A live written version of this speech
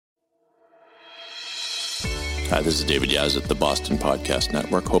Hi, this is David Yaz at the Boston Podcast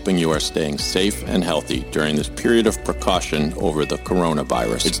Network, hoping you are staying safe and healthy during this period of precaution over the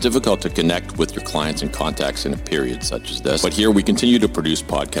coronavirus. It's difficult to connect with your clients and contacts in a period such as this, but here we continue to produce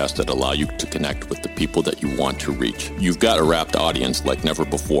podcasts that allow you to connect with the people that you want to reach. You've got a wrapped audience like never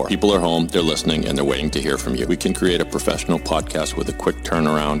before. People are home, they're listening, and they're waiting to hear from you. We can create a professional podcast with a quick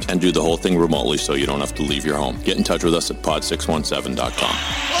turnaround and do the whole thing remotely so you don't have to leave your home. Get in touch with us at pod617.com.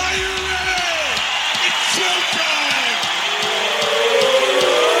 Are you ready? It's showtime!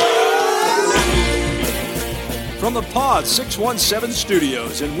 From the Pod 617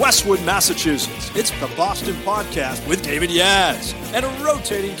 studios in Westwood, Massachusetts, it's the Boston Podcast with David Yaz and a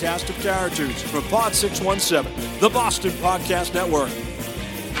rotating cast of characters from Pod 617, the Boston Podcast Network.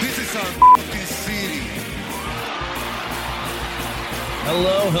 This is our f***ing city.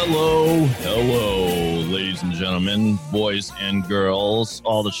 Hello, ladies and gentlemen, boys and girls,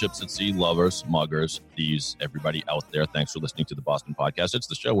 all the ships at sea, lovers, muggers, thieves, everybody out there. Thanks for listening to the Boston Podcast. It's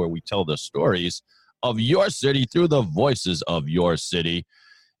the show where we tell the stories of your city through the voices of your city.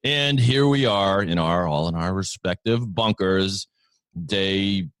 And here we are all in our respective bunkers,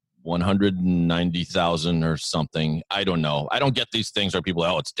 day 190,000 or something. I don't know. I don't get these things where people,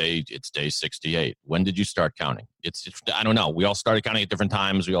 it's day 68. When did you start counting? I don't know. We all started counting at different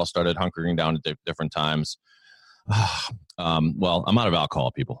times. We all started hunkering down at different times. Well, I'm out of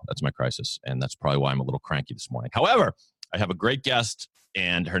alcohol, people. That's my crisis. And that's probably why I'm a little cranky this morning. However, I have a great guest,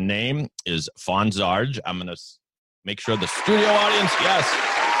 and her name is Fawn Zarge. I'm going to make sure the studio audience, yes.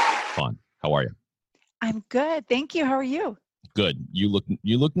 Fawn, how are you? I'm good. Thank you. How are you? Good. You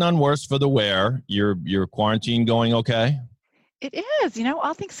look none worse for the wear. Your quarantine going okay? It is.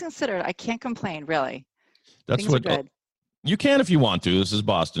 All things considered, I can't complain, really. That's Things are good. You can if you want to. This is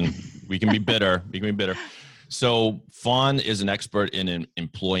Boston. We can be bitter. So Fawn is an expert in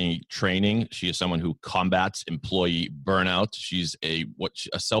employee training. She is someone who combats employee burnout. She's a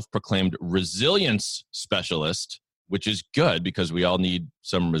self-proclaimed resilience specialist, which is good because we all need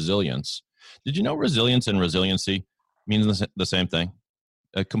some resilience. Did you know resilience and resiliency means the same thing?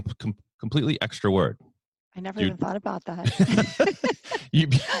 A completely extra word. I never even thought about that.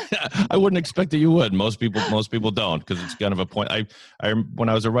 I wouldn't expect that you would. Most people don't, because it's kind of a point. I when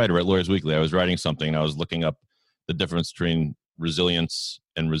I was a writer at Lawyers Weekly, I was writing something and I was looking up the difference between resilience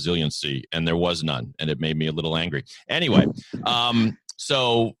and resiliency, and there was none, and it made me a little angry. Anyway,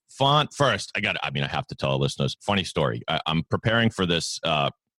 so Fawn, first, I have to tell our listeners funny story. I'm preparing for this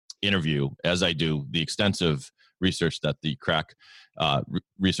interview as I do the extensive research that the crack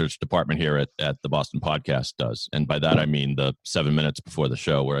research department here at the Boston Podcast does. And by that, I mean the 7 minutes before the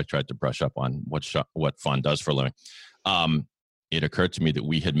show where I tried to brush up on what Fawn does for a living. It occurred to me that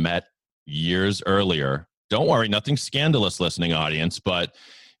we had met years earlier. Don't worry, nothing scandalous, listening audience, but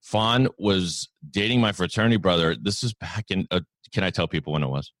Fawn was dating my fraternity brother. This is back in, can I tell people when it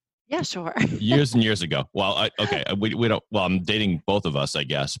was? Yeah, sure. Years and years ago. Well, we don't, I'm dating both of us, I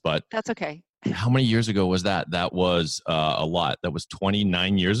guess, but. That's okay. How many years ago was that? That was a lot. That was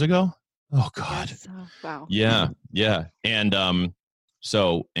 29 years ago. Oh God. Yes. Wow. Yeah. And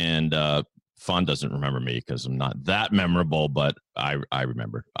Fawn doesn't remember me because I'm not that memorable, but I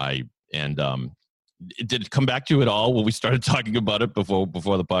remember. Did it come back to you at all when we started talking about it before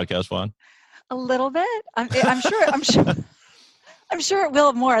the podcast, Fawn? A little bit. I'm sure it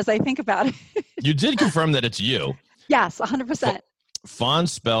will more as I think about it. You did confirm that it's you. Yes, 100%. Fawn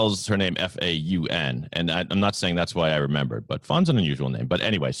spells her name F-A-U-N, and I'm not saying that's why I remembered, but Fawn's an unusual name. But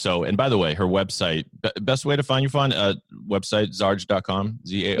anyway, and by the way, her website, best way to find you, Fawn, website, zarge.com,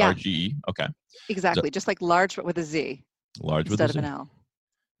 Z-A-R-G-E. Yeah. Okay. Exactly, just like large but with a Z. Large with a Z. Instead of an L.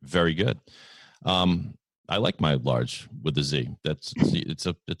 Very good. I like my large with a Z. It's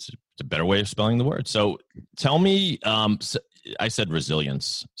a better way of spelling the word. So tell me, I said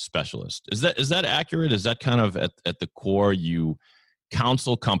resilience specialist. Is that accurate? Is that kind of at the core you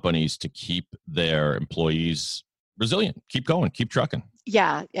counsel companies to keep their employees resilient, keep going, keep trucking?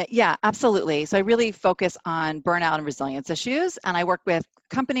 Yeah, absolutely. So I really focus on burnout and resilience issues, and I work with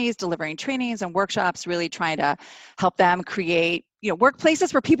companies delivering trainings and workshops, really trying to help them create,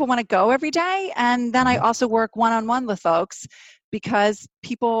 workplaces where people want to go every day. And then I also work one-on-one with folks because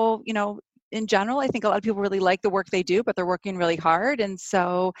people, in general, I think a lot of people really like the work they do, but they're working really hard. And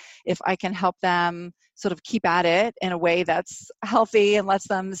so if I can help them sort of keep at it in a way that's healthy and lets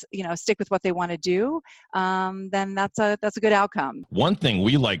them, stick with what they want to do, then that's a good outcome. One thing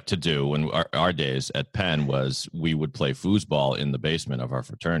we like to do in our days at Penn was we would play foosball in the basement of our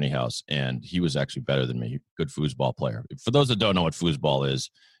fraternity house, and he was actually better than me. Good foosball player. For those that don't know what foosball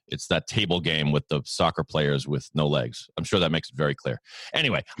is, it's that table game with the soccer players with no legs. I'm sure that makes it very clear.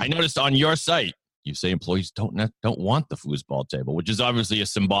 Anyway, I noticed on your site, you say employees don't want the foosball table, which is obviously a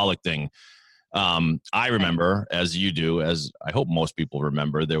symbolic thing. I remember, as you do, as I hope most people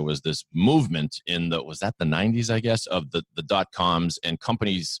remember, there was this movement was that the 90s, I guess, of the dot-coms and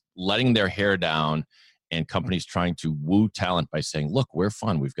companies letting their hair down and companies trying to woo talent by saying, look, we're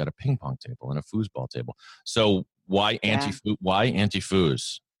fun. We've got a ping pong table and a foosball table. So why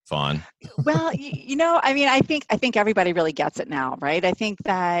anti-foos, Fawn? Well, I mean, I think everybody really gets it now, right? I think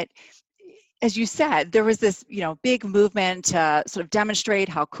that, as you said, there was this, big movement to sort of demonstrate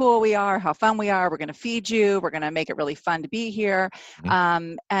how cool we are, how fun we are. We're going to feed you. We're going to make it really fun to be here.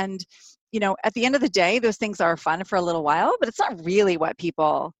 And, at the end of the day, those things are fun for a little while, but it's not really what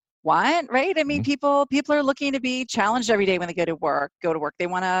people want, right? I mean, people are looking to be challenged every day when they go to work. They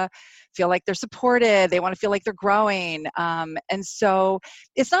want to feel like they're supported. They want to feel like they're growing. And so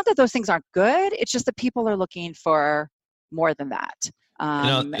it's not that those things aren't good. It's just that people are looking for more than that.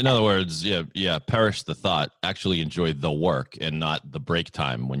 In other words, perish the thought, actually enjoy the work and not the break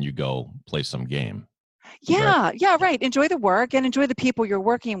time when you go play some game. Right. Enjoy the work and enjoy the people you're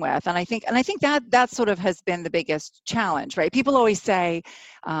working with. And I think that sort of has been the biggest challenge, right? People always say,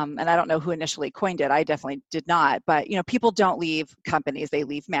 and I don't know who initially coined it, I definitely did not, but people don't leave companies, they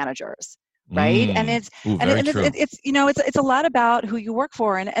leave managers. Right. And it's it's a lot about who you work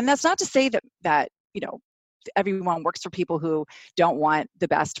for. And that's not to say that everyone works for people who don't want the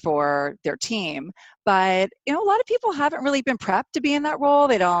best for their team, but a lot of people haven't really been prepped to be in that role.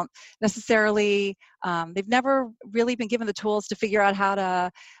 They don't necessarily they've never really been given the tools to figure out how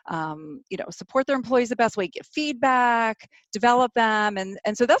to support their employees the best way, get feedback, develop them, and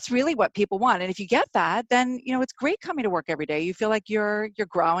so that's really what people want. And if you get that, then it's great coming to work every day. You feel like you're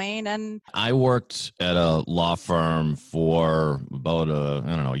growing. And I worked at a law firm for about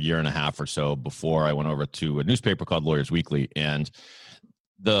a year and a half or so before I went over to a newspaper called Lawyers Weekly, and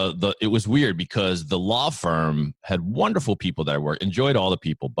it was weird because the law firm had wonderful people that I worked, enjoyed all the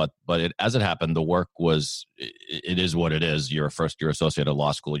people, but as it happened, the work was, it is what it is. You're a first year associate at a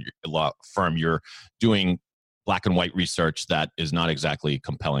law school, a law firm, you're doing black and white research that is not exactly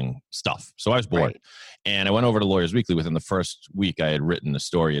compelling stuff. So I was bored. Right. And I went over to Lawyers Weekly. Within the first week, I had written a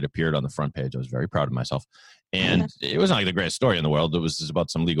story. It appeared on the front page. I was very proud of myself. And it was not like the greatest story in the world. It was just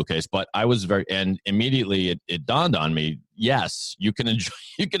about some legal case. But I was and immediately it dawned on me, yes, you can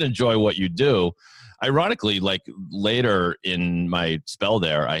enjoy what you do. Ironically, like later in my spell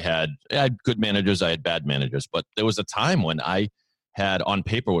there, I had good managers, I had bad managers. But there was a time when I had on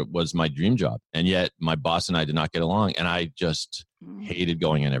paper it was my dream job, and yet my boss and I did not get along, and I just hated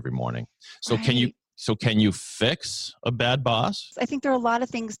going in every morning. So right. Can you fix a bad boss? I think there are a lot of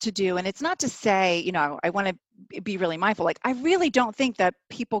things to do, and it's not to say, I want to be really mindful. Like, I really don't think that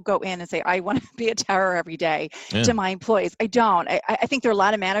people go in and say, I want to be a terror every day to my employees. I don't. I think there are a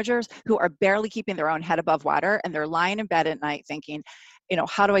lot of managers who are barely keeping their own head above water, and they're lying in bed at night thinking,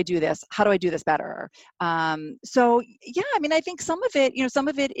 how do I do this? How do I do this better? I mean, I think some of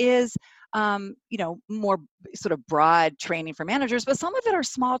it is, more sort of broad training for managers, but some of it are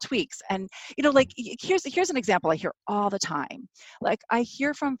small tweaks. And, like here's an example I hear all the time. Like, I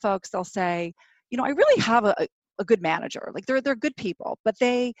hear from folks, they'll say, I really have a good manager. Like, they're good people, but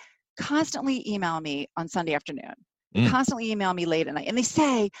they constantly email me on Sunday afternoon. Constantly email me late at night. And they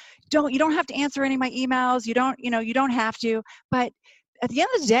say, you don't have to answer any of my emails. You don't have to. But at the end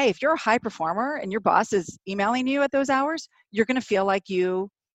of the day, if you're a high performer and your boss is emailing you at those hours, you're going to feel like you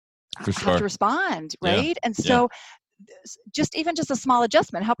have to respond, right? Yeah. And so just a small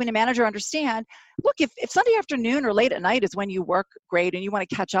adjustment, helping a manager understand, look, if Sunday afternoon or late at night is when you work great and you want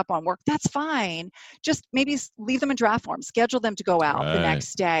to catch up on work, that's fine. Just maybe leave them in draft form, schedule them to go out the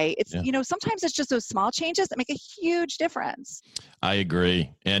next day. It's, sometimes it's just those small changes that make a huge difference. I agree.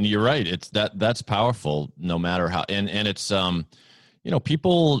 And you're right. It's that's powerful no matter how, and it's,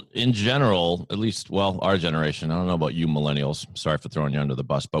 people in general, at least, our generation, I don't know about you millennials, sorry for throwing you under the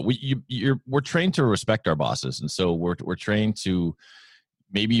bus, but we're trained to respect our bosses. And so we're trained to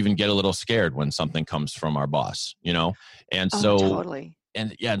maybe even get a little scared when something comes from our boss, And so, totally.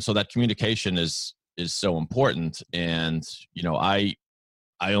 And so that communication is so important. And, I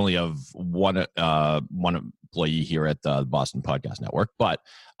only have one employee here at the Boston Podcast Network, but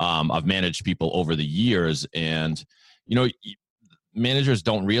I've managed people over the years, and, managers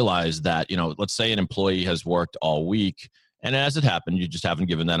don't realize that, let's say an employee has worked all week, and as it happened, you just haven't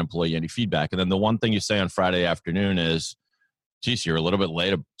given that employee any feedback. And then the one thing you say on Friday afternoon is, geez, you're a little bit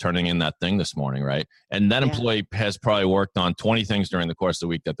late of turning in that thing this morning, right? And that employee has probably worked on 20 things during the course of the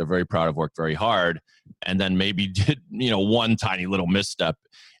week that they're very proud of, worked very hard, and then maybe did, one tiny little misstep,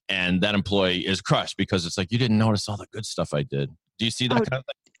 and that employee is crushed because it's like, you didn't notice all the good stuff I did. Do you see that kind of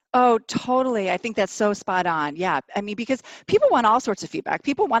thing? Oh, totally. I think that's so spot on. Yeah. I mean, because people want all sorts of feedback.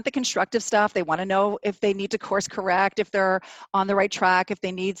 People want the constructive stuff. They want to know if they need to course correct, if they're on the right track, if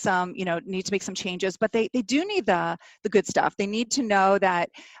they need some, need to make some changes, but they do need the good stuff. They need to know that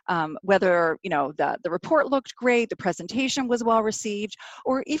whether, the report looked great, the presentation was well received,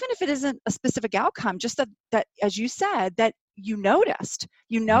 or even if it isn't a specific outcome, just that as you said, that you noticed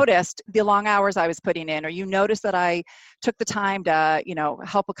the long hours I was putting in, or you noticed that I took the time to,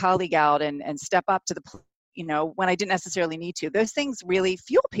 help a colleague out and step up to when I didn't necessarily need to. Those things really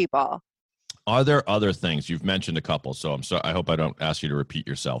fuel people. Are there other things? You've mentioned a couple, so I'm sorry. I hope I don't ask you to repeat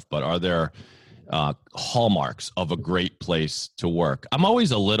yourself, but are there hallmarks of a great place to work? I'm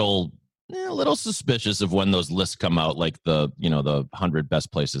always a little suspicious of when those lists come out, like the 100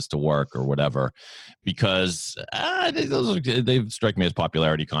 best places to work or whatever, because they strike me as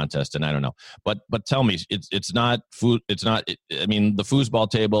popularity contest, and I don't know. But tell me, it's not food. It's not. I mean, the foosball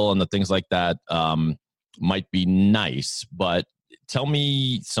table and the things like that might be nice, but tell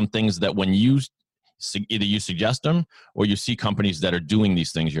me some things that when you either you suggest them or you see companies that are doing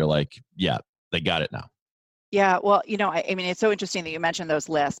these things, you're like, yeah, they got it now. Yeah, well, I mean, it's so interesting that you mentioned those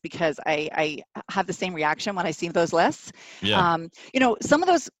lists, because I have the same reaction when I see those lists. Yeah. Some of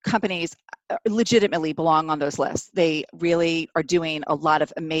those companies legitimately belong on those lists. They really are doing a lot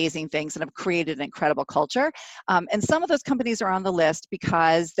of amazing things and have created an incredible culture. And some of those companies are on the list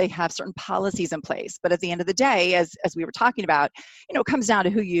because they have certain policies in place. But at the end of the day, as we were talking about, it comes down to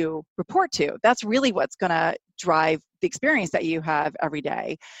who you report to. That's really what's going to drive the experience that you have every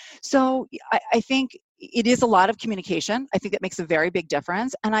day. So I think it is a lot of communication. I think that makes a very big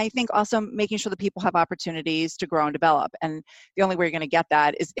difference. And I think also making sure that people have opportunities to grow and develop. And the only way you're going to get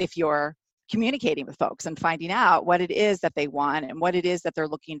that is if you're communicating with folks and finding out what it is that they want and what it is that they're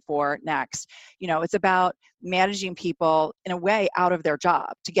looking for next. It's about managing people in a way out of their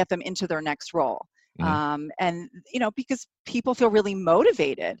job to get them into their next role. And because people feel really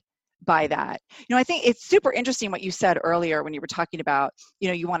motivated by that. I think it's super interesting what you said earlier when you were talking about,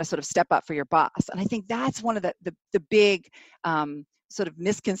 you want to sort of step up for your boss. And I think that's one of the big sort of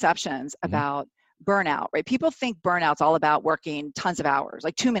misconceptions about burnout, right? People think burnout's all about working tons of hours,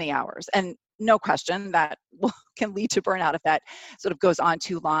 like too many hours. And no question that can lead to burnout if that sort of goes on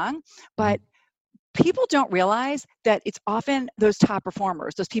too long. But people don't realize that it's often those top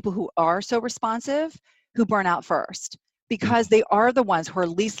performers, those people who are so responsive, who burn out first, because they are the ones who are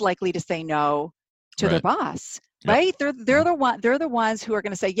least likely to say no to their boss, right? They're the ones who are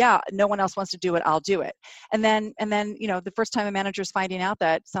going to say, yeah, no one else wants to do it, I'll do it. And then the first time a manager's finding out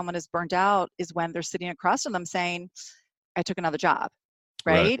that someone is burnt out is when they're sitting across from them saying, I took another job.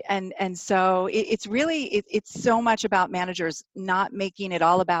 Right. And so it's really, it's so much about managers not making it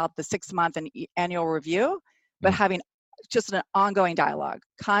all about the 6-month and annual review, but having just an ongoing dialogue,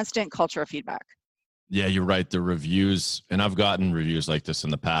 constant culture of feedback. Yeah, you're right. The reviews, and I've gotten reviews like this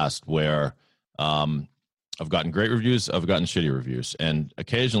in the past where I've gotten great reviews, I've gotten shitty reviews, and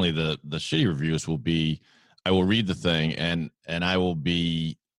occasionally the shitty reviews will be, I will read the thing and I will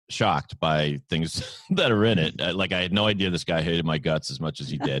be shocked by things that are in it. Like, I had no idea this guy hated my guts as much as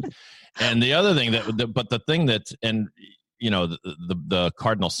he did. And the other thing but the thing that, and the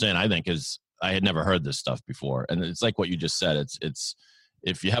cardinal sin, I think, is I had never heard this stuff before. And it's like what you just said. It's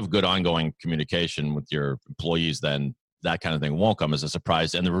if you have good ongoing communication with your employees, then that kind of thing won't come as a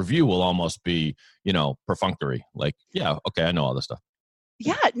surprise. And the review will almost be, perfunctory. Like, yeah, okay, I know all this stuff.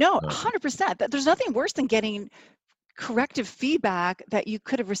 Yeah, no, 100%. There's nothing worse than getting corrective feedback that you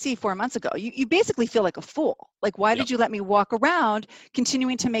could have received 4 months ago. You basically feel like a fool. Like, why did you let me walk around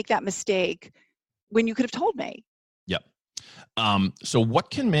continuing to make that mistake when you could have told me? Yep. So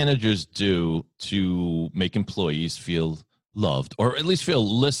what can managers do to make employees feel loved, or at least feel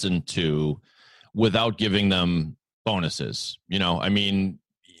listened to, without giving them bonuses? I mean,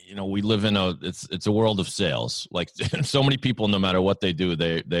 we live in it's a world of sales. Like, so many people, no matter what they do,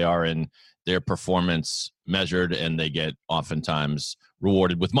 they are in their performance measured, and they get oftentimes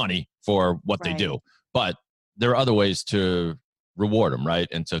rewarded with money for what they do. But there are other ways to reward them, right?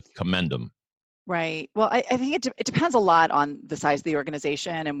 And to commend them. Right. Well, I think it depends a lot on the size of the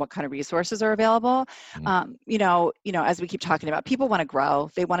organization and what kind of resources are available. As we keep talking about, people want to grow,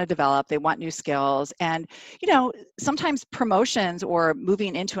 they want to develop, they want new skills. And, sometimes promotions or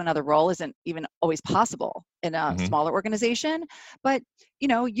moving into another role isn't even always possible in a smaller organization. But,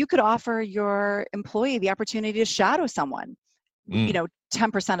 you could offer your employee the opportunity to shadow someone,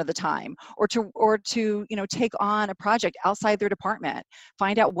 10% of the time, or to take on a project outside their department,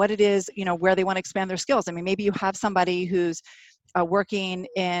 find out what it is, where they want to expand their skills. I mean, maybe you have somebody who's working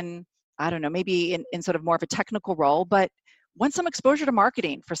in, I don't know, maybe in sort of more of a technical role, but want some exposure to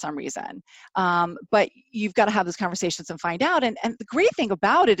marketing for some reason. But you've got to have those conversations and find out. And the great thing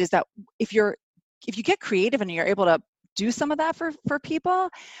about it is that if you get creative and you're able to do some of that for people,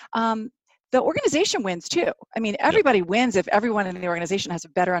 the organization wins too. I mean, everybody wins if everyone in the organization has a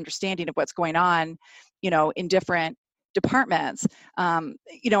better understanding of what's going on, in different departments. And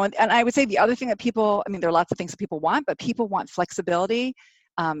I would say the other thing that people, I mean, there are lots of things that people want, but people want flexibility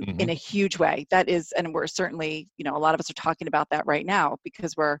in a huge way. That is, and we're certainly, a lot of us are talking about that right now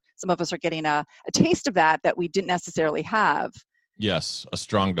because some of us are getting a taste of that we didn't necessarily have. Yes, a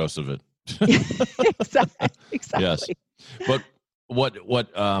strong dose of it. Exactly. Yes. But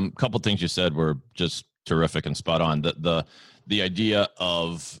what couple things you said were just terrific and spot on. The idea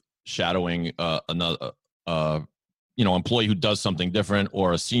of shadowing another employee who does something different,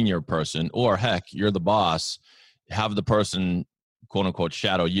 or a senior person, or heck, you're the boss, have the person quote unquote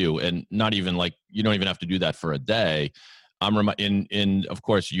shadow you, and not even like, you don't even have to do that for a day. I'm in of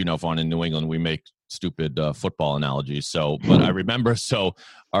course, Fawn, in New England, we make stupid football analogies. So, but I remember,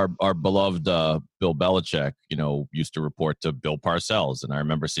 our beloved Bill Belichick, used to report to Bill Parcells, and I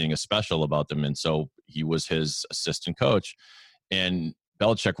remember seeing a special about them. And so he was his assistant coach, and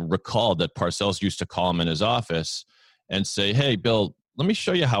Belichick recalled that Parcells used to call him in his office and say, "Hey, Bill, let me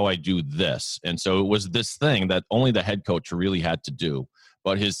show you how I do this." And so it was this thing that only the head coach really had to do.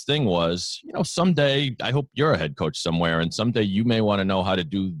 But his thing was, someday I hope you're a head coach somewhere, and someday you may want to know how to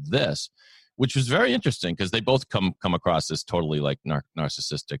do this, which was very interesting because they both come across as totally like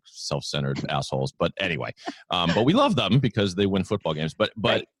narcissistic, self-centered assholes. But anyway, but we love them because they win football games. But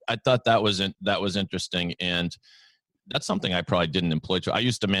Right. I thought that was interesting, and that's something I probably didn't employ. I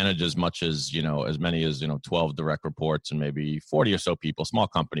used to manage as much as, as many as, 12 direct reports and maybe 40 or so people, small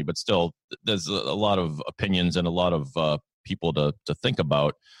company, but still there's a lot of opinions and a lot of people to think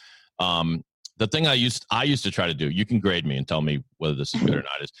about. The thing I used to try to do, you can grade me and tell me whether this is good or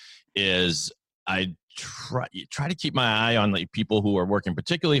not, is I try to keep my eye on like people who are working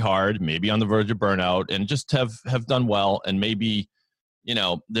particularly hard, maybe on the verge of burnout, and just have done well, and maybe,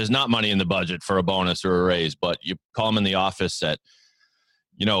 there's not money in the budget for a bonus or a raise, but you call them in the office at,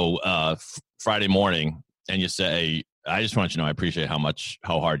 Friday morning, and you say, "I just want you to know, I appreciate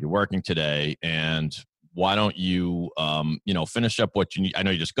how hard you're working today. And why don't you, finish up what you need. I know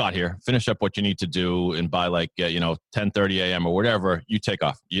you just got here, finish up what you need to do. And by 10:30 a.m. or whatever, you take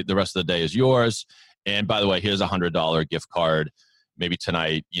off. The rest of the day is yours. And by the way, here's $100 gift card. Maybe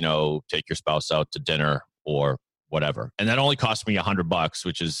tonight, take your spouse out to dinner or whatever." And that only cost me $100,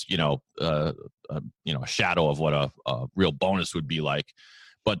 which is, a shadow of what a real bonus would be like.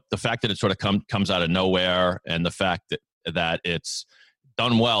 But the fact that it sort of comes out of nowhere, and the fact that it's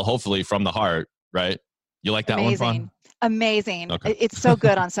done well, hopefully from the heart, right? You like that one, Fawn? Amazing. Okay. It's so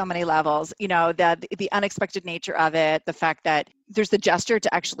good on so many levels. That the unexpected nature of it, the fact that there's the gesture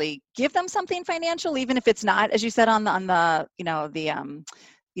to actually give them something financial, even if it's not, as you said, on the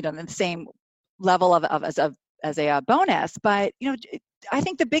the same level of as a bonus. But I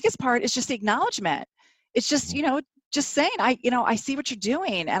think the biggest part is just the acknowledgement. It's just just saying, I see what you're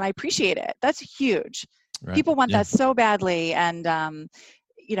doing and I appreciate it. That's huge. Right. People want that so badly, and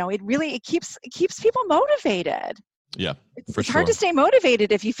it keeps people motivated. Yeah, it's hard to stay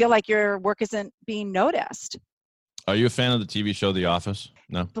motivated if you feel like your work isn't being noticed. Are you a fan of the TV show The Office?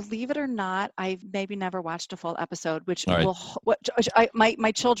 No. Believe it or not, I've maybe never watched a full episode, which right.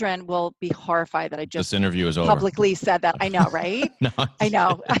 my children will be horrified that I just this interview is publicly said that. I know, right? No, I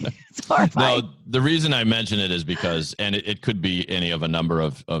know. It's horrifying. No, the reason I mention it is because, and it could be any of a number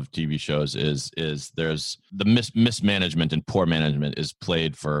of TV shows, is there's the mismanagement and poor management is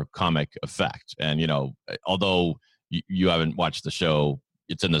played for comic effect. And, although you haven't watched the show,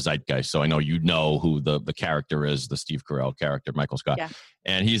 it's in the zeitgeist. So I know who the character is, the Steve Carell character, Michael Scott. Yeah.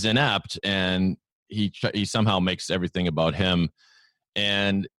 And he's inept, and he somehow makes everything about him.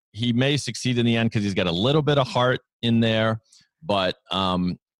 And he may succeed in the end because he's got a little bit of heart in there. But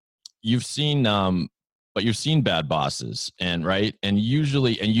you've seen bad bosses, and right. And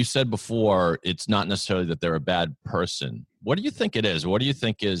usually, and you said before, it's not necessarily that they're a bad person. What do you think it is? What do you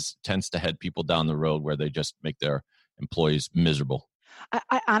think tends to head people down the road where they just make their employees miserable?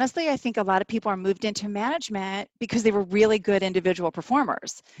 I honestly, I think a lot of people are moved into management because they were really good individual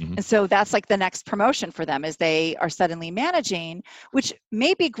performers. Mm-hmm. And so that's like the next promotion for them, is they are suddenly managing, which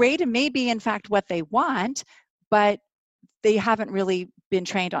may be great and may be in fact what they want, but they haven't really been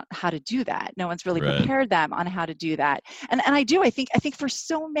trained on how to do that. No one's really prepared them on how to do that. And I think for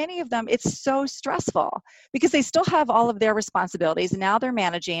so many of them, it's so stressful because they still have all of their responsibilities, and now they're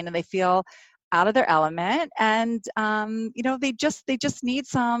managing and they feel out of their element, and they just need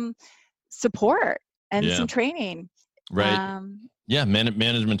some support and some training. Right. Um, Yeah,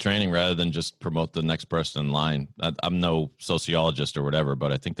 management training rather than just promote the next person in line. I'm no sociologist or whatever,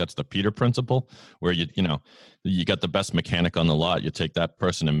 but I think that's the Peter principle, where you got the best mechanic on the lot. You take that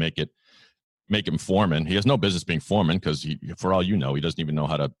person and make him foreman. He has no business being foreman because for all you know, he doesn't even know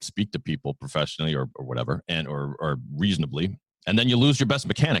how to speak to people professionally or whatever, and or reasonably. And then you lose your best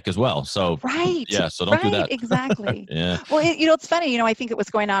mechanic as well. So right. yeah, so don't do Right. that. Exactly. Yeah. Well, it's funny. I think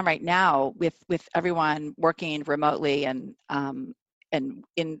what's going on right now with everyone working remotely and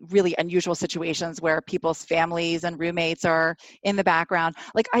in really unusual situations where people's families and roommates are in the background.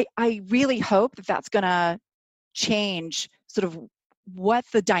 Like, I really hope that that's going to change sort of what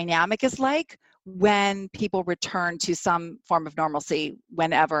the dynamic is like when people return to some form of normalcy,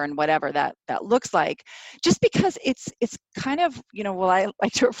 whenever and whatever that looks like. Just because it's kind of, what I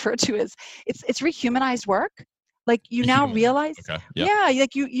like to refer to as it's rehumanized work. Like, you now realize, Okay. Yep. yeah,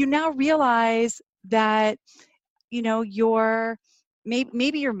 like you now realize that your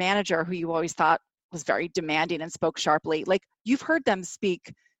maybe your manager, who you always thought was very demanding and spoke sharply, like, you've heard them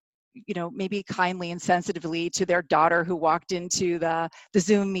speak maybe kindly and sensitively to their daughter who walked into the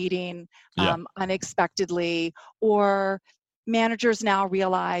Zoom meeting unexpectedly. Or managers now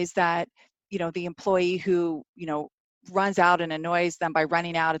realize that the employee who runs out and annoys them by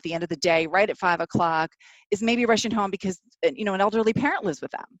running out at the end of the day right at 5 o'clock is maybe rushing home because an elderly parent lives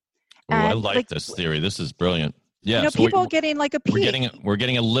with them. Oh, I And, like this theory. This is brilliant. Yeah, so people getting like a peek. we're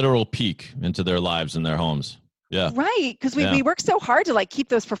getting a literal peek into their lives and their homes. Yeah. Right, because we work so hard to keep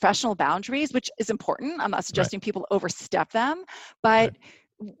those professional boundaries, which is important. I'm not suggesting people overstep them, but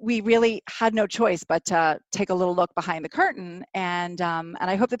we really had no choice but to take a little look behind the curtain. And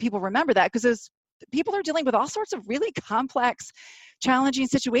I hope that people remember that, because those people are dealing with all sorts of really complex, challenging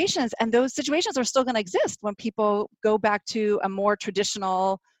situations, and those situations are still going to exist when people go back to a more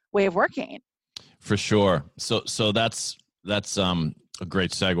traditional way of working. For sure. So that's a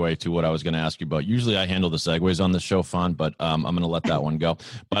great segue to what I was going to ask you about. Usually I handle the segues on the show, Fawn, but I'm going to let that one go.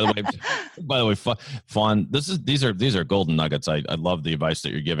 By the way, Fawn, these are golden nuggets. I love the advice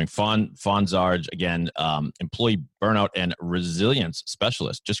that you're giving. Fawn Zarge, again, employee burnout and resilience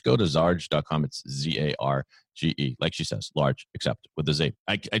specialist. Just go to zarge.com. It's ZARGE, like she says, large, except with a Z.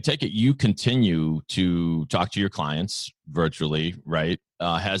 I take it you continue to talk to your clients virtually, right?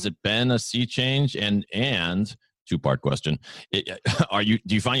 Has it been a sea change? And two-part question: do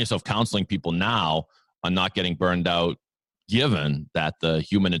you find yourself counseling people now on not getting burned out, given that the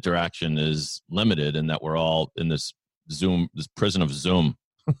human interaction is limited and that we're all in this prison of Zoom?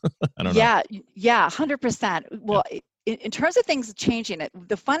 I don't know. Yeah, 100%. Well, in terms of things changing,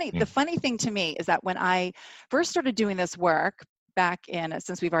 the funny thing to me is that when I first started doing this work back in,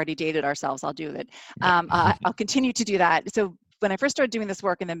 since we've already dated ourselves, I'll do it. I'll continue to do that. So when I first started doing this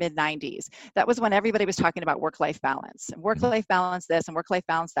work in the mid-90s, that was when everybody was talking about work-life balance and work-life balance this and work-life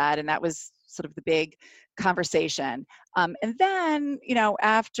balance that, and that was sort of the big conversation. And then,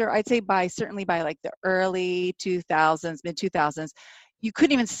 after, I'd say certainly by like the early 2000s, mid-2000s, you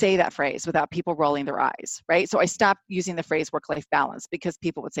couldn't even say that phrase without people rolling their eyes, right? So I stopped using the phrase work-life balance because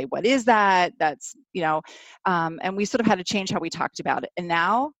people would say, "What is that?" That's, and we sort of had to change how we talked about it. And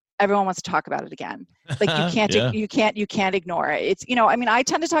now everyone wants to talk about it again. Like, you can't ignore it. It's, I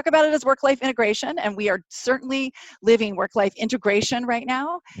tend to talk about it as work-life integration, and we are certainly living work-life integration right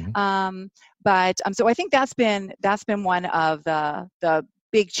now. Mm-hmm. So I think that's been one of the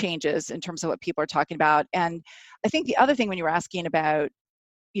big changes in terms of what people are talking about. And I think the other thing, when you were asking about,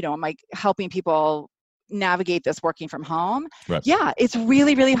 am I helping people navigate this working from home? Right. Yeah, it's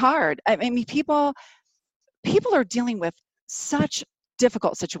really, really hard. I mean, people are dealing with such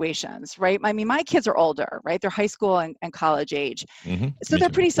difficult situations, right? I mean, my kids are older, right? They're high school and college age. Mm-hmm. So they're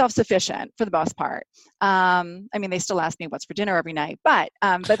pretty self-sufficient for the most part. I mean, they still ask me what's for dinner every night, but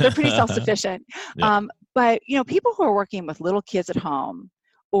they're pretty self-sufficient. Yeah. But people who are working with little kids at home,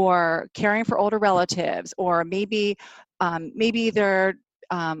 or caring for older relatives, or maybe they're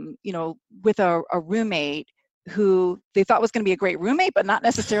with a roommate who they thought was going to be a great roommate, but not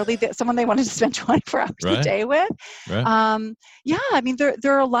necessarily someone they wanted to spend 24 hours a day with. Right. I mean, there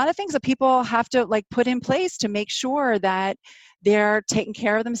are a lot of things that people have to put in place to make sure that they're taking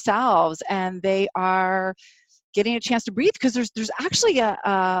care of themselves and they are getting a chance to breathe, because there's actually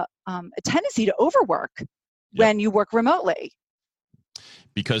a tendency to overwork when you work remotely.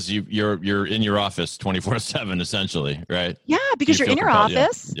 Because you're in your office 24/7, essentially, right? Yeah, because you're in your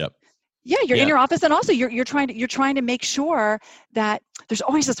office. Yep. Yeah, you're in your office, and also you're trying to make sure that there's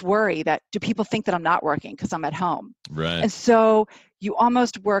always this worry that, do people think that I'm not working because I'm at home? Right. And so you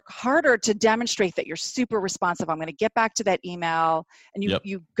almost work harder to demonstrate that you're super responsive. I'm going to get back to that email, and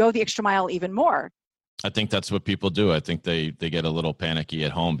you go the extra mile even more. I think that's what people do. I think they get a little panicky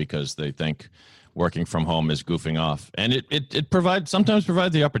at home because they think working from home is goofing off, and it sometimes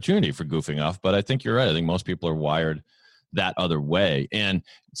provides the opportunity for goofing off. But I think you're right. I think most people are wired that other way. And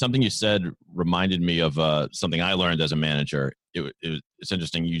something you said reminded me of something I learned as a manager. It's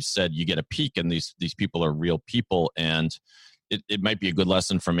interesting. You said you get a peek, and these people are real people, and it might be a good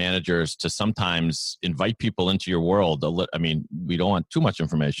lesson for managers to sometimes invite people into your world. I mean, we don't want too much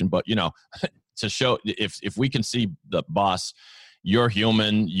information, but to show if we can see the boss, you're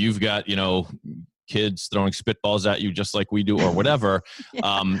human, you've got kids throwing spitballs at you just like we do, or whatever.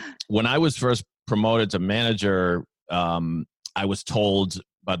 Yeah. When I was first promoted to manager, I was told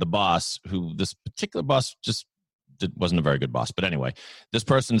by the boss, who this particular boss just wasn't a very good boss. But anyway, this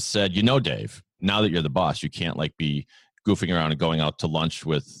person said, Dave, now that you're the boss, you can't be goofing around and going out to lunch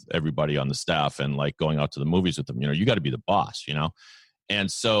with everybody on the staff and going out to the movies with them. You got to be the boss,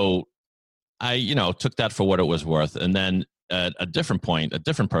 And so I, took that for what it was worth. And then at a different point, a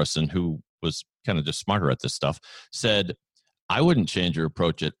different person who was kind of just smarter at this stuff said, I wouldn't change your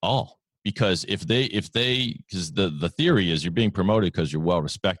approach at all. Because because the theory is you're being promoted because you're well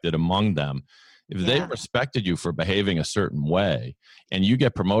respected among them. If they respected you for behaving a certain way and you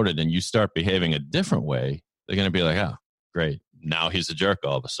get promoted and you start behaving a different way, they're going to be like, oh, great. Now he's a jerk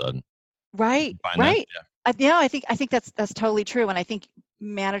all of a sudden. Right. Right. Yeah. I think that's totally true. And I think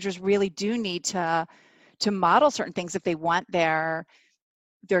managers really do need to model certain things if they want their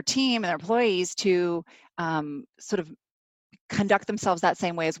team and their employees to sort of conduct themselves that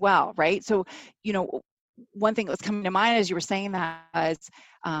same way as well, right? So, one thing that was coming to mind as you were saying that is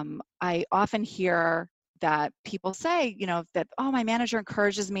I often hear that people say, that, oh, my manager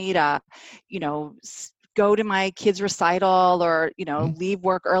encourages me to, go to my kid's recital or, leave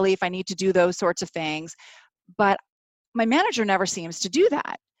work early if I need to do those sorts of things. But my manager never seems to do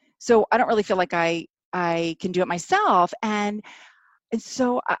that. So I don't really feel like I can do it myself. And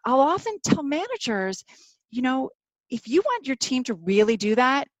so I'll often tell managers, if you want your team to really do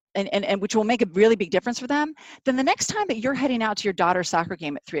that, and which will make a really big difference for them, then the next time that you're heading out to your daughter's soccer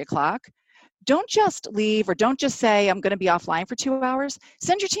game at 3:00, don't just leave or don't just say, I'm going to be offline for 2 hours.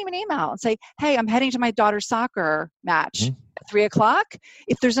 Send your team an email and say, hey, I'm heading to my daughter's soccer match at 3:00.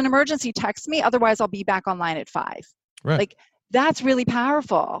 If there's an emergency, text me. Otherwise, I'll be back online at 5. Right. That's really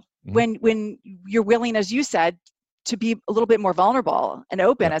powerful when you're willing, as you said, to be a little bit more vulnerable and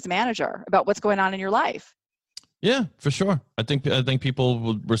open as a manager about what's going on in your life. Yeah, for sure. I think people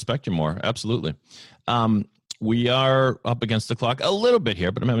will respect you more. Absolutely. We are up against the clock a little bit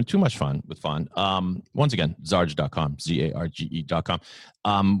here, but I'm having too much fun with Fawn. Once again, Zarge.com, ZARGE.com.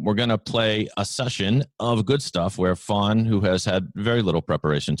 We're going to play a session of good stuff where Fawn, who has had very little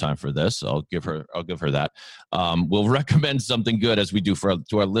preparation time for this, I'll give her that, will recommend something good as we do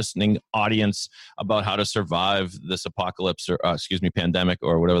to our listening audience about how to survive this apocalypse or, pandemic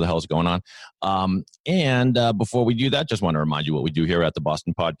or whatever the hell is going on. And before we do that, just want to remind you what we do here at the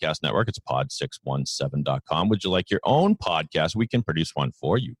Boston Podcast Network. It's pod617.com. Would you like your own podcast? We can produce one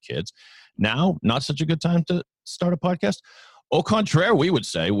for you, kids. Now, not such a good time to start a podcast? Au contraire, we would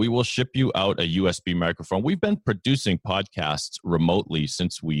say we will ship you out a USB microphone. We've been producing podcasts remotely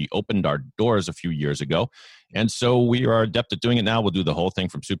since we opened our doors a few years ago. And so we are adept at doing it now. We'll do the whole thing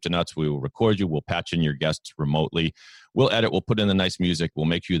from soup to nuts. We will record you. We'll patch in your guests remotely. We'll edit. We'll put in the nice music. We'll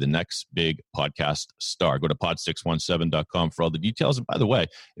make you the next big podcast star. Go to pod617.com for all the details. And by the way,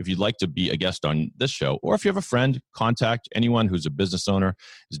 if you'd like to be a guest on this show, or if you have a friend, contact anyone who's a business owner,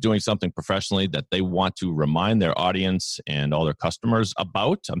 is doing something professionally that they want to remind their audience and all their customers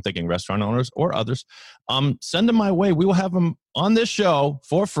about, I'm thinking restaurant owners or others, send them my way. We will have them on this show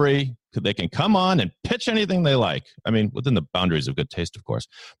for free. They can come on and pitch anything they like. I mean, within the boundaries of good taste, of course.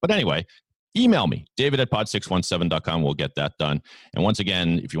 But anyway, email me, david@pod617.com. We'll get that done. And once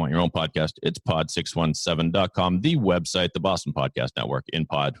again, if you want your own podcast, it's pod617.com, the website, the Boston Podcast Network. In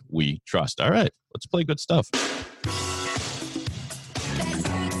pod, we trust. All right, let's play good stuff.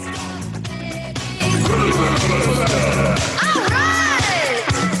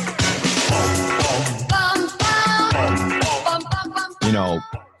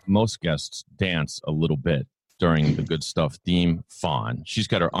 Most guests dance a little bit during the good stuff theme. Fawn, she's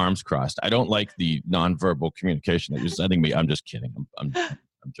got her arms crossed. I don't like the nonverbal communication that you're sending me. I'm just kidding. I'm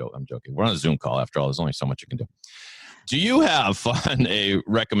joking. We're on a Zoom call after all. There's only so much you can do. Do you have, Fawn, a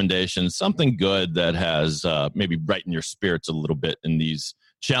recommendation, something good that has maybe brightened your spirits a little bit in these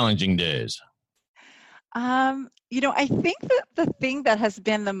challenging days? I think that the thing that has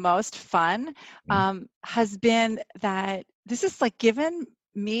been the most fun has been that this is given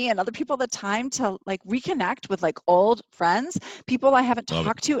me and other people the time to reconnect with old friends, people I haven't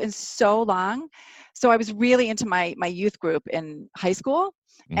talked to in so long. So I was really into my youth group in high school.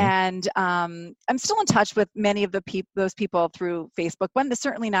 Mhm. And I'm still in touch with many of those people through Facebook, but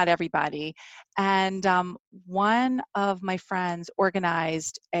certainly not everybody. And one of my friends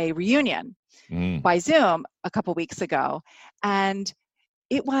organized a reunion Mm. by Zoom a couple weeks ago, and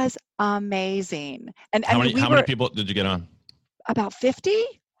it was amazing. And I mean, How many people did you get on? about 50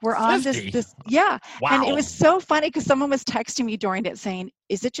 were on 50? this. Yeah. Wow. And it was so funny because someone was texting me during it saying,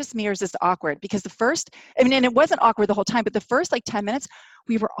 is it just me or is this awkward? Because and it wasn't awkward the whole time, but the first like 10 minutes,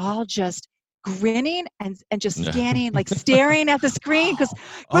 we were all just grinning and just scanning, like staring at the screen. Because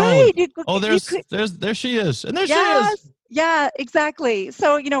right. There she is. And there she yes, is. yeah, exactly.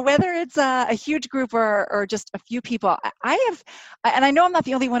 So, whether it's a huge group or just a few people, and I know I'm not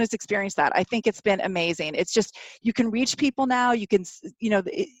the only one who's experienced that. I think it's been amazing. It's just, you can reach people now. You can,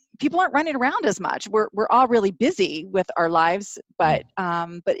 people aren't running around as much. We're all really busy with our lives, but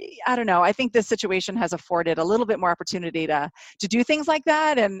I don't know. I think this situation has afforded a little bit more opportunity to do things like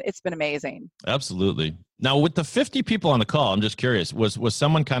that. And it's been amazing. Absolutely. Now with the 50 people on the call, I'm just curious, was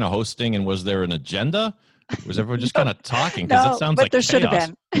someone kind of hosting and was there an agenda? Was everyone just kind of talking? Because it sounds like there chaos. should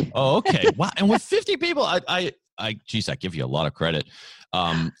have been. Oh, okay. Wow. And with 50 people, I give you a lot of credit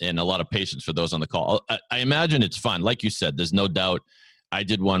and a lot of patience for those on the call. I imagine it's fun. Like you said, there's no doubt. I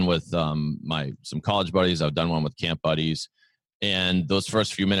did one with some college buddies. I've done one with camp buddies. And those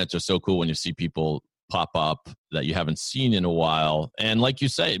first few minutes are so cool when you see people pop up that you haven't seen in a while. And like you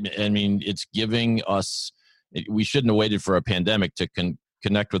say, I mean, it's giving us, we shouldn't have waited for a pandemic to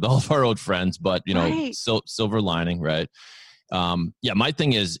connect with all of our old friends, but right. Silver lining, right? My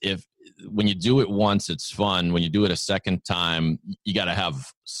thing is, when you do it once, it's fun. When you do it a second time, you got to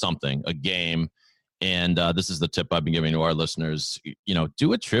have something, a game. And this is the tip I've been giving to our listeners.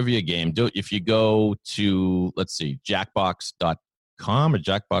 Do a trivia game. If you go to, let's see, jackbox.com or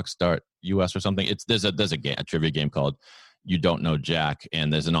jackbox.us or something. There's a trivia game called You Don't Know Jack,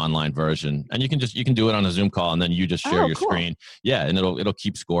 and there's an online version, and you can do it on a Zoom call, and then you just share your cool. screen. Yeah, and it'll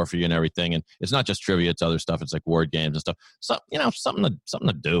keep score for you and everything. And it's not just trivia; it's other stuff. It's like word games and stuff. So something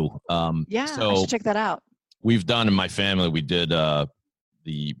to do. I should check that out. We've done in my family. We did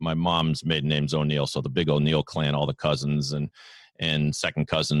my mom's maiden name's O'Neill, so the big O'Neill clan, all the cousins and second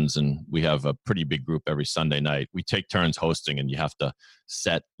cousins, and we have a pretty big group every Sunday night. We take turns hosting, and you have to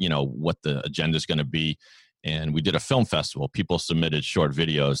set what the agenda is going to be. And we did a film festival. People submitted short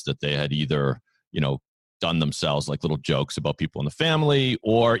videos that they had either, done themselves, like little jokes about people in the family,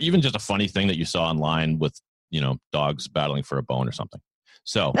 or even just a funny thing that you saw online with, dogs battling for a bone or something.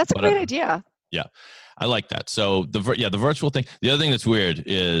 So that's a great idea. Yeah, I like that. So the virtual thing. The other thing that's weird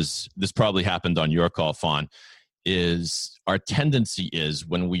is, this probably happened on your call, Fawn, is our tendency is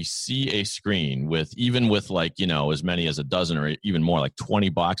when we see a screen with like, as many as a dozen or even more, like 20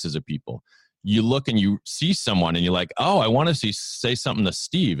 boxes of people, you look and you see someone and you're like, oh, I want to say something to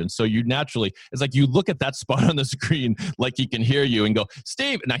Steve. And so you naturally, it's like you look at that spot on the screen like he can hear you and go,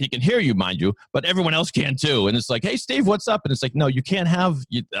 Steve. Now he can hear you, mind you, but everyone else can too. And it's like, hey, Steve, what's up? And it's like, no, you can't have,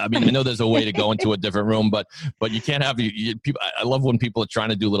 I know there's a way to go into a different room, but you can't have people. I love when people are trying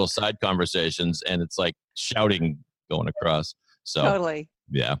to do little side conversations and it's like shouting going across. So totally.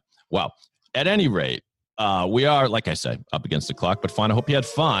 Yeah. Wow. At any rate, we are, like I said, up against the clock, but fun. I hope you had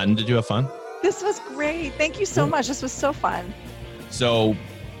fun. Did you have fun? This was great. Thank you so much. This was so fun. So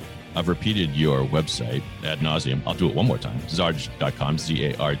I've repeated your website ad nauseum. I'll do it one more time. Zarge.com,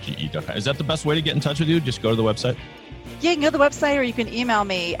 ZARGE.com. Is that the best way to get in touch with you? Just go to the website? Yeah, you can go to the website, or you can email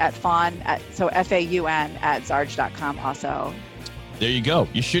me at Fawn, Faun at Zarge.com also. There you go.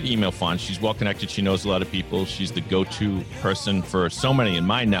 You should email Fawn. She's well connected. She knows a lot of people. She's the go-to person for so many in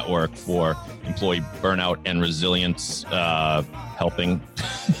my network for employee burnout and resilience helping.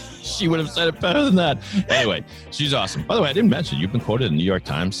 She would have said it better than that. Anyway, she's awesome. By the way, I didn't mention, you've been quoted in the New York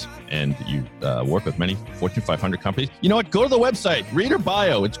Times, and you work with many Fortune 500 companies. You know what? Go to the website. Read her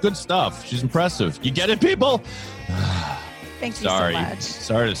bio. It's good stuff. She's impressive. You get it, people? Thank you so much.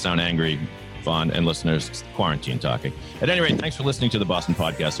 Sorry to sound angry, Fawn, and listeners. It's quarantine talking. At any rate, thanks for listening to the Boston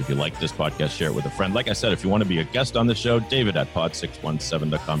Podcast. If you like this podcast, share it with a friend. Like I said, if you want to be a guest on the show,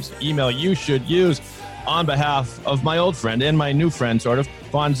 David@pod617.com is the email you should use on behalf of my old friend and my new friend, sort of,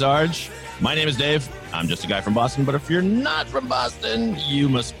 Fawn Zarge. My name is Dave. I'm just a guy from Boston, but if you're not from Boston, you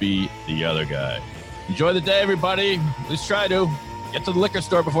must be the other guy. Enjoy the day, everybody. At least try to. Get to the liquor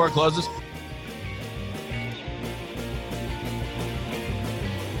store before it closes.